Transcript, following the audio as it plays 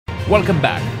Welcome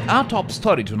back. Our top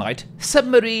story tonight,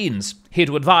 submarines. Here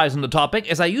to advise on the topic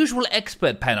is our usual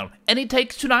expert panel. Any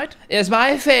takes tonight? Yes,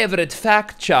 my favorite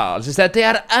fact, Charles, is that they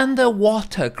are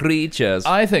underwater creatures.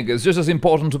 I think it's just as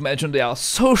important to mention they are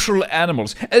social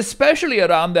animals, especially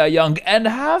around their young, and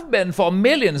have been for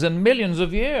millions and millions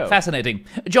of years. Fascinating.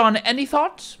 John, any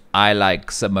thoughts? I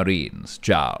like submarines,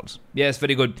 Charles. Yes,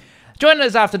 very good. Join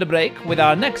us after the break with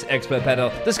our next expert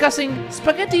panel discussing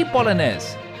spaghetti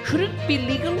bolognese. Should it be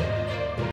legal?